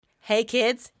Hey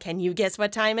kids, can you guess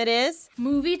what time it is?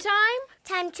 Movie time?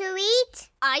 Time to eat.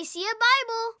 I see a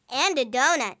Bible. And a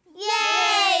donut.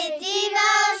 Yay!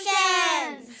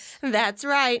 Devotions! That's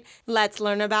right. Let's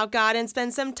learn about God and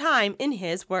spend some time in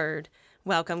His Word.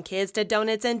 Welcome, kids, to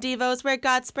Donuts and Devos, where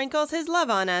God sprinkles His love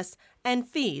on us and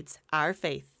feeds our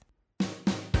faith.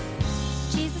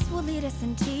 Jesus will lead us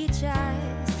and teach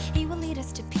us. He will lead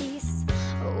us to peace.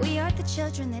 We are the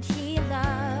children that He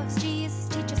loves. Jesus,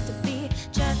 teach us to be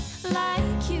just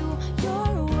like You.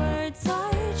 Your words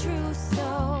are true,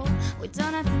 so with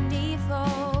donuts and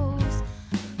devos,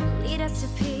 lead us to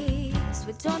peace.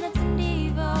 With donuts and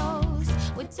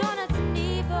devos, with donuts and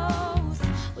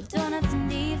devos, with donuts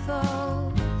and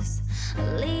devos,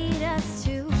 lead us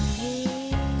to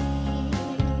peace.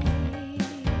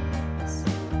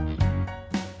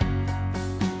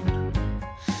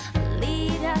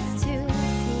 Lead us to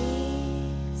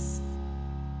peace.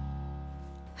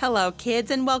 Hello,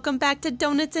 kids, and welcome back to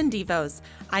Donuts and Devos.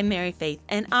 I'm Mary Faith,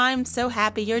 and I'm so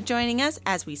happy you're joining us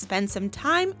as we spend some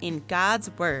time in God's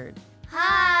Word.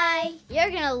 Hi! You're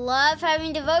gonna love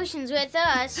having devotions with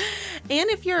us. And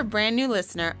if you're a brand new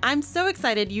listener, I'm so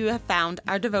excited you have found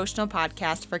our devotional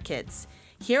podcast for kids.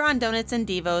 Here on Donuts and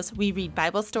Devos, we read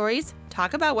Bible stories,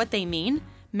 talk about what they mean,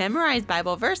 memorize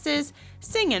Bible verses,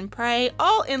 sing and pray,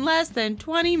 all in less than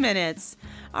 20 minutes.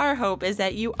 Our hope is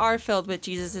that you are filled with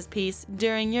Jesus' peace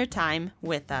during your time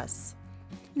with us.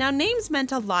 Now, names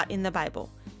meant a lot in the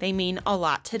Bible. They mean a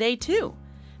lot today, too.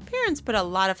 Parents put a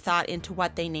lot of thought into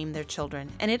what they name their children,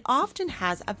 and it often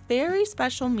has a very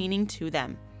special meaning to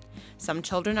them. Some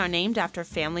children are named after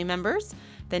family members.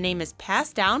 The name is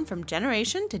passed down from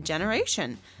generation to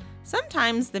generation.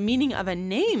 Sometimes the meaning of a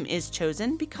name is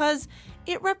chosen because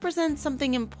it represents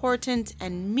something important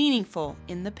and meaningful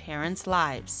in the parents'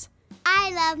 lives.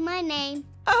 I love my name.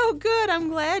 Oh, good. I'm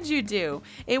glad you do.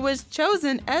 It was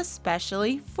chosen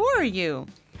especially for you.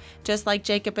 Just like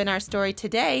Jacob in our story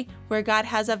today, where God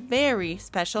has a very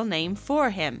special name for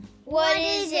him. What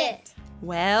is it?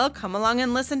 Well, come along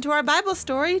and listen to our Bible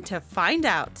story to find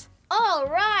out. All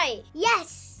right.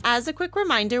 Yes. As a quick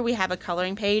reminder, we have a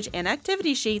coloring page and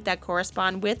activity sheet that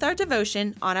correspond with our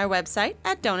devotion on our website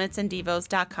at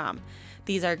donutsanddevos.com.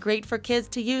 These are great for kids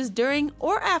to use during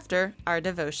or after our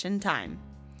devotion time.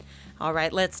 All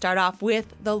right, let's start off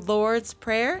with the Lord's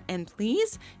Prayer, and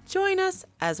please join us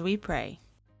as we pray.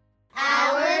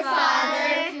 Our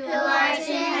Father, who art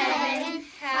in heaven,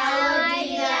 hallowed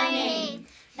be thy name.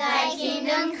 Thy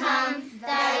kingdom come,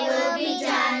 thy will be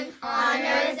done, on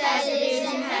earth as it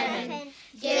is in heaven.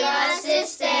 Give us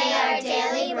this day our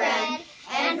daily bread,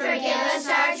 and forgive us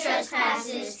our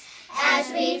trespasses,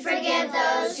 as we forgive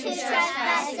those who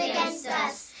trespass against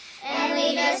us. And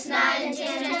lead us not into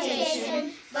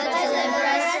temptation, but deliver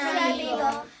us from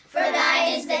evil. For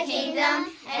thine is the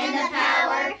kingdom, and the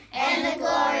power, and the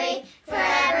glory,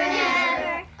 forever and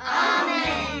ever.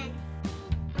 Amen.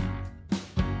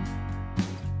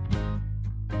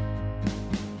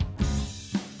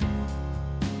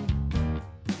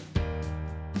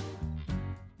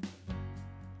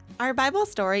 Our Bible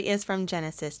story is from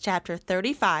Genesis chapter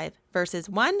 35, verses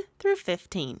 1 through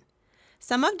 15.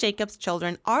 Some of Jacob's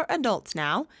children are adults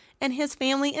now, and his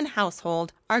family and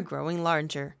household are growing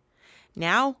larger.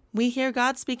 Now we hear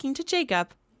God speaking to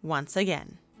Jacob once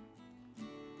again.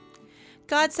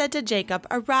 God said to Jacob,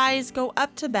 "Arise, go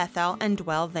up to Bethel and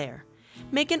dwell there.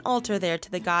 Make an altar there to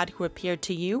the God who appeared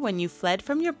to you when you fled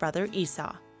from your brother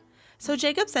Esau." So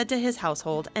Jacob said to his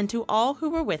household and to all who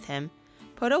were with him,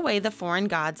 "Put away the foreign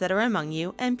gods that are among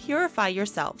you and purify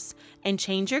yourselves and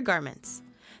change your garments.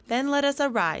 Then let us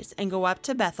arise and go up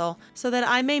to Bethel so that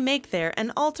I may make there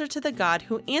an altar to the God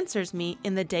who answers me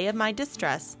in the day of my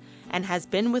distress and has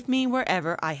been with me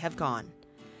wherever I have gone."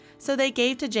 So they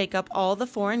gave to Jacob all the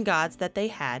foreign gods that they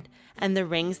had and the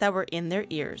rings that were in their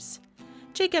ears.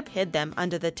 Jacob hid them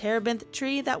under the terebinth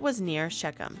tree that was near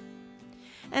Shechem.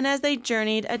 And as they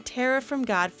journeyed, a terror from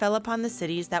God fell upon the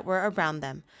cities that were around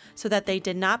them, so that they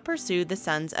did not pursue the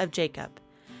sons of Jacob.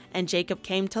 And Jacob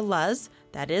came to Luz,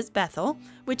 that is Bethel,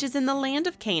 which is in the land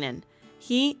of Canaan,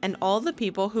 he and all the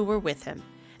people who were with him.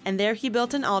 And there he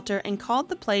built an altar and called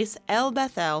the place El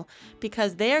Bethel,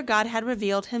 because there God had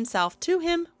revealed himself to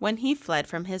him when he fled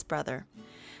from his brother.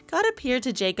 God appeared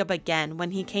to Jacob again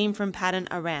when he came from Paddan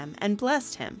Aram and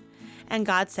blessed him. And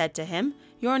God said to him,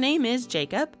 "Your name is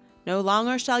Jacob. No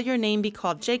longer shall your name be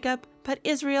called Jacob, but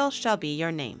Israel shall be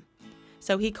your name."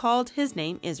 So he called his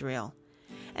name Israel.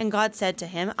 And God said to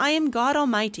him, "I am God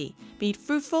Almighty. Be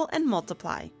fruitful and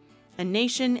multiply. A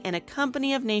nation and a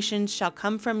company of nations shall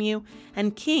come from you,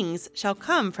 and kings shall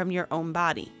come from your own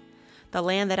body. The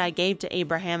land that I gave to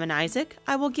Abraham and Isaac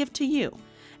I will give to you,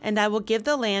 and I will give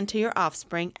the land to your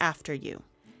offspring after you."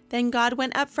 Then God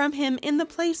went up from him in the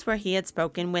place where he had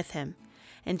spoken with him.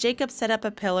 And Jacob set up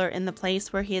a pillar in the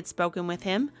place where he had spoken with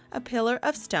him, a pillar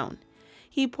of stone.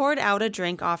 He poured out a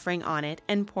drink offering on it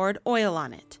and poured oil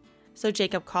on it. So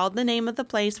Jacob called the name of the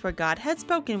place where God had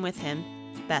spoken with him,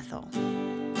 Bethel.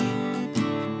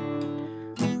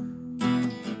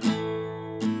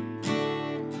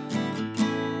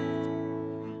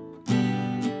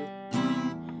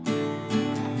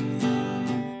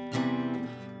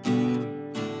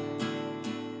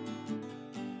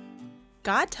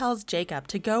 God tells Jacob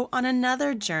to go on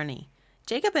another journey.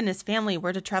 Jacob and his family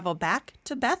were to travel back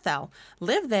to Bethel,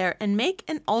 live there, and make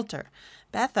an altar.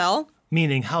 Bethel,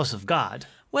 meaning house of God,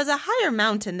 was a higher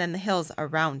mountain than the hills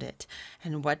around it.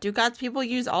 And what do God's people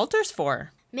use altars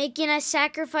for? Making a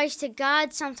sacrifice to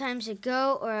God, sometimes a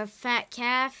goat or a fat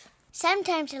calf.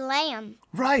 Sometimes a lamb.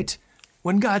 Right.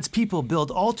 When God's people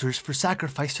build altars for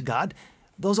sacrifice to God,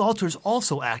 those altars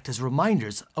also act as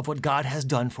reminders of what God has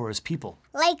done for his people.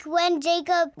 Like when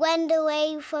Jacob went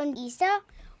away from Esau?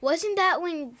 Wasn't that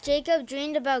when Jacob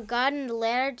dreamed about God and the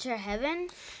ladder to heaven?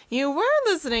 You were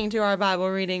listening to our Bible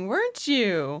reading, weren't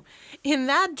you? In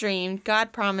that dream,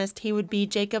 God promised he would be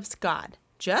Jacob's God,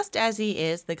 just as he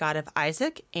is the God of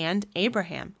Isaac and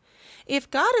Abraham.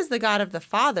 If God is the God of the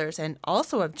fathers and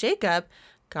also of Jacob,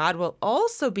 God will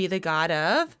also be the God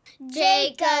of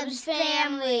Jacob's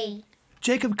family.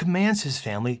 Jacob commands his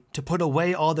family to put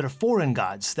away all their foreign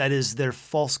gods, that is, their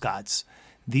false gods.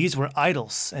 These were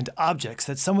idols and objects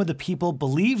that some of the people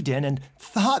believed in and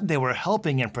thought they were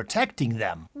helping and protecting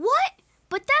them. What?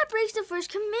 But that breaks the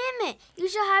first commandment. You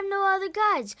shall have no other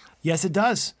gods. Yes, it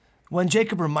does. When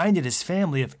Jacob reminded his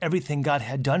family of everything God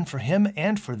had done for him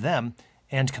and for them,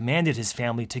 and commanded his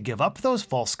family to give up those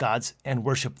false gods and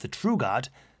worship the true God,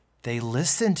 they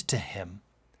listened to him.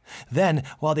 Then,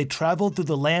 while they traveled through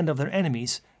the land of their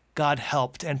enemies, God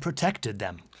helped and protected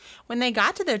them. When they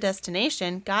got to their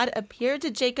destination, God appeared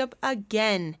to Jacob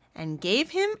again and gave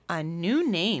him a new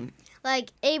name.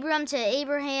 Like Abram to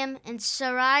Abraham and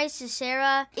Sarai to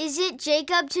Sarah. Is it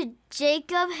Jacob to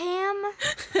Jacob-ham?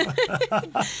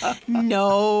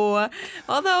 No.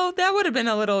 Although that would have been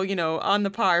a little, on the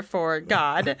par for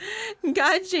God.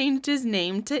 God changed his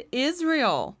name to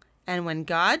Israel. And when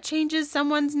God changes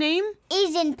someone's name,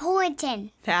 Is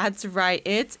important. that's right,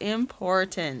 it's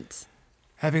important.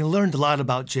 Having learned a lot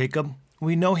about Jacob,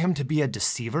 we know him to be a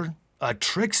deceiver, a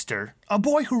trickster, a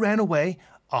boy who ran away,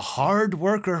 a hard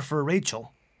worker for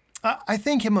Rachel. I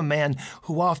think him a man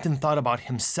who often thought about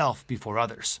himself before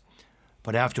others.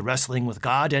 But after wrestling with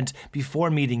God and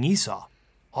before meeting Esau,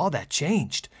 all that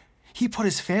changed. He put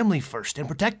his family first and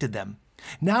protected them.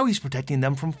 Now he's protecting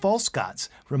them from false gods,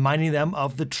 reminding them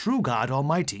of the true God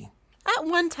Almighty. At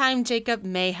one time, Jacob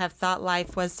may have thought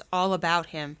life was all about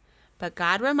him, but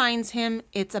God reminds him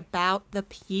it's about the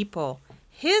people,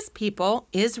 his people,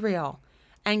 Israel.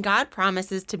 And God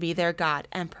promises to be their God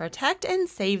and protect and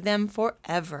save them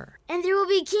forever. And there will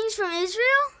be kings from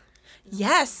Israel?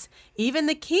 Yes, even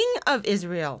the king of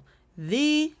Israel,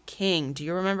 the king. Do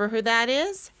you remember who that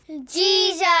is?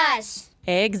 Jesus!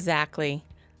 Exactly.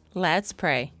 Let's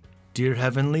pray. Dear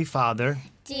Heavenly Father,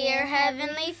 Dear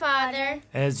Heavenly Father,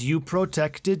 as you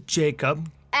protected Jacob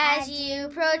as you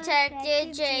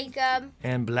protected Jacob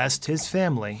and blessed his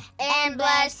family, and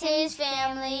blessed his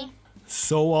family,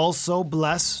 so also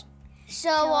bless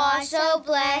so also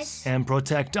bless and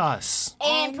protect us,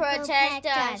 and protect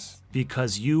us,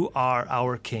 because you are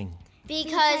our King.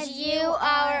 because you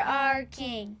are our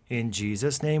King. In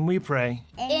Jesus' name we pray.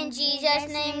 In Jesus'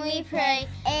 name we pray.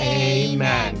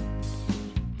 Amen.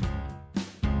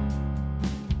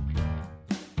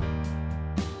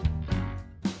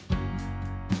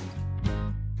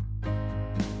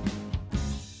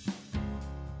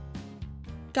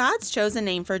 God's chosen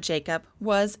name for Jacob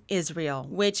was Israel,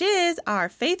 which is our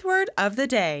faith word of the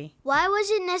day. Why was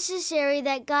it necessary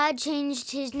that God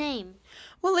changed his name?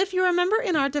 Well, if you remember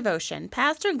in our devotion,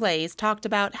 Pastor Glaze talked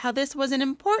about how this was an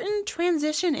important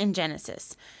transition in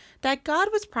Genesis, that God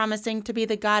was promising to be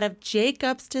the God of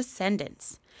Jacob's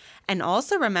descendants. And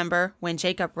also remember, when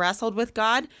Jacob wrestled with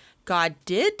God, God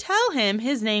did tell him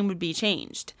his name would be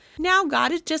changed. Now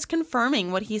God is just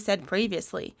confirming what he said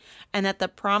previously, and that the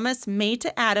promise made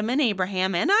to Adam and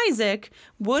Abraham and Isaac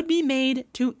would be made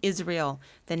to Israel,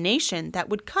 the nation that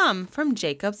would come from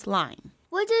Jacob's line.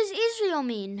 What does Israel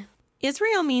mean?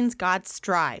 Israel means God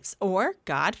strives, or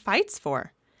God fights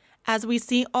for. As we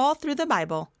see all through the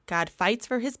Bible, God fights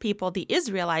for his people, the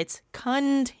Israelites,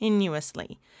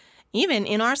 continuously. Even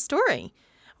in our story,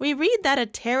 we read that a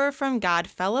terror from God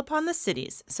fell upon the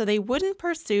cities so they wouldn't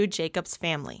pursue Jacob's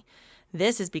family.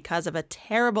 This is because of a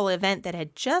terrible event that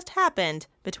had just happened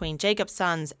between Jacob's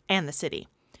sons and the city.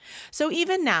 So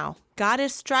even now, God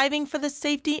is striving for the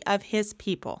safety of his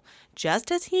people,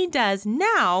 just as he does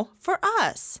now for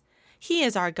us. He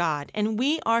is our God, and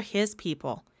we are his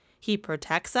people. He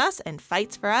protects us and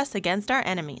fights for us against our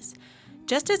enemies.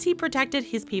 Just as he protected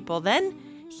his people then,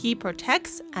 he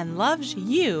protects and loves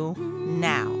you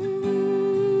now.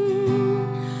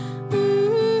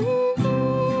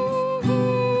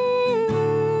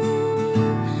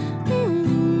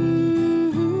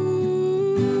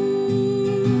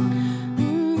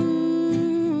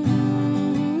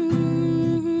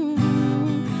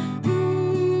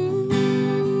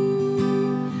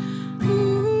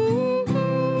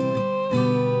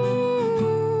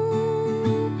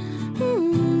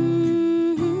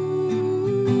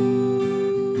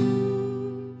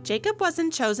 Jacob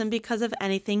wasn't chosen because of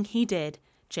anything he did.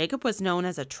 Jacob was known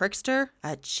as a trickster,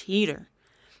 a cheater.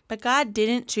 But God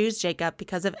didn't choose Jacob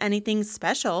because of anything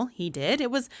special he did.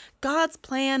 It was God's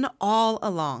plan all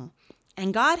along.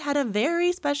 And God had a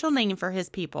very special name for his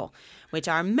people, which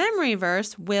our memory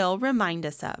verse will remind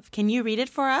us of. Can you read it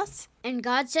for us? And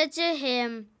God said to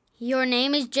him, "Your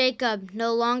name is Jacob.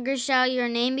 No longer shall your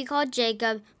name be called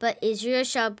Jacob, but Israel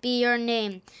shall be your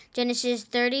name." Genesis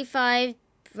 35,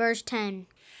 verse 10.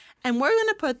 And we're going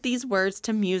to put these words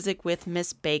to music with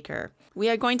Miss Baker.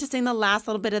 We are going to sing the last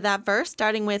little bit of that verse,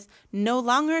 starting with, "No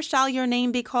longer shall your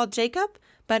name be called Jacob,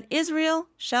 but Israel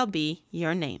shall be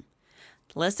your name."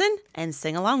 Listen and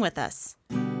sing along with us.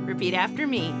 Repeat after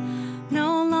me.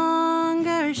 No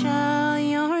longer shall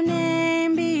your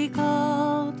name be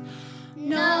called.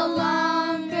 No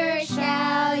longer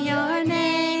shall your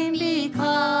name be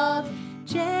called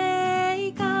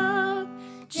Jacob,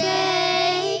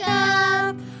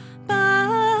 Jacob,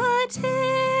 but Israel,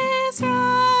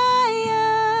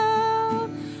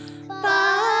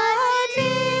 but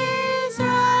Israel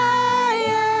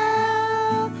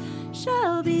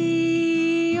shall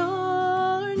be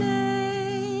your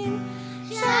name,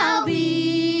 shall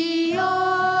be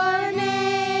your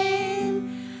name.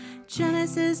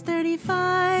 Genesis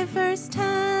 35, verse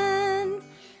 10.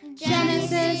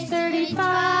 Genesis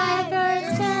 35,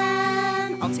 verse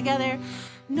 10. All together.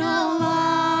 No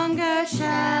longer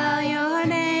shall your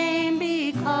name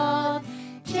be called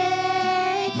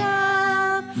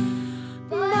Jacob,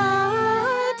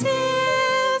 but Israel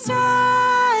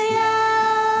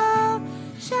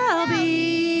shall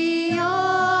be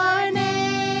your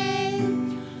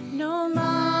name. No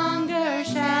longer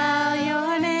shall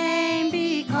your name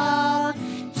be called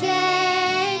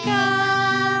Jacob,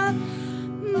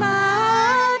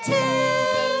 but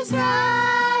Israel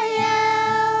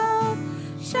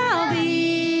shall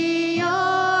be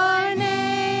your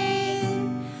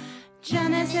name.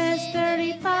 Genesis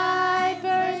 35,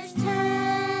 verse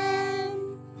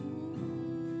 10.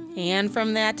 And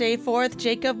from that day forth,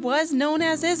 Jacob was known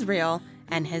as Israel,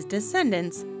 and his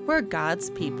descendants were God's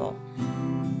people.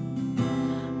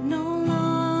 No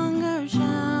longer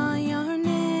shall your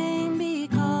name be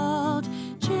called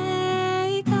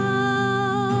Jacob,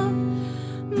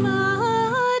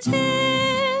 but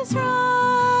Israel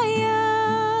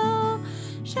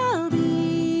shall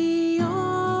be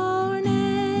your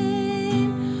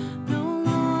name. No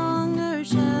longer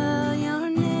shall your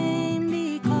name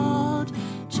be called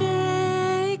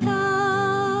Jacob,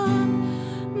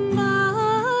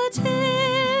 but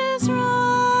Israel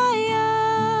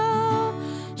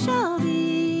shall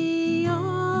be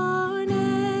your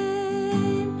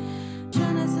name.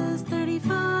 Genesis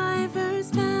 35,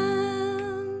 verse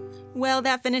 10. Well,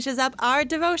 that finishes up our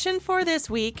devotion for this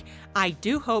week. I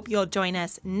do hope you'll join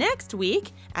us next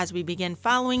week as we begin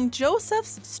following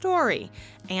Joseph's story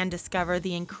and discover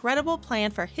the incredible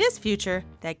plan for his future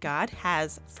that God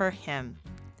has for him.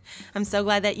 I'm so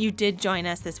glad that you did join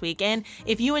us this week, and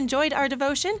if you enjoyed our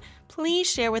devotion, please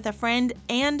share with a friend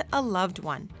and a loved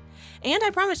one. And I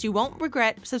promise you won't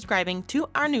regret subscribing to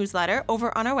our newsletter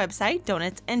over on our website,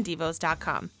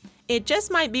 donutsanddevos.com. It just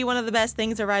might be one of the best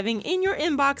things arriving in your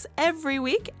inbox every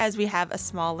week as we have a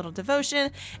small little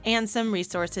devotion and some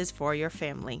resources for your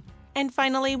family. And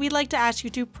finally, we'd like to ask you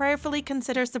to prayerfully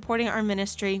consider supporting our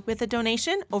ministry with a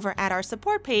donation over at our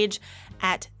support page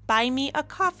at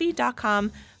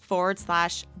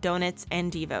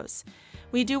buymeacoffee.com/donutsanddevos.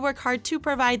 We do work hard to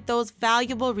provide those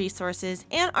valuable resources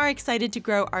and are excited to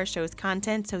grow our show's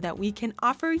content so that we can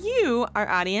offer you, our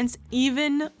audience,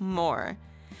 even more.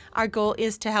 Our goal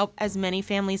is to help as many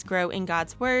families grow in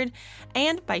God's Word,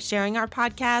 and by sharing our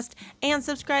podcast and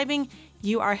subscribing,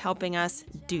 you are helping us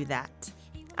do that.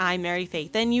 I'm Mary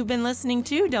Faith, and you've been listening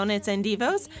to Donuts and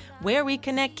Devos, where we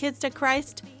connect kids to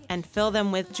Christ and fill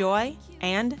them with joy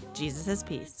and Jesus'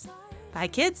 peace. Bye,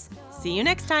 kids. See you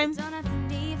next time. Donuts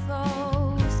and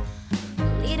Devos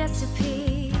lead us to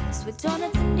peace with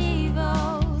Donuts and Devos.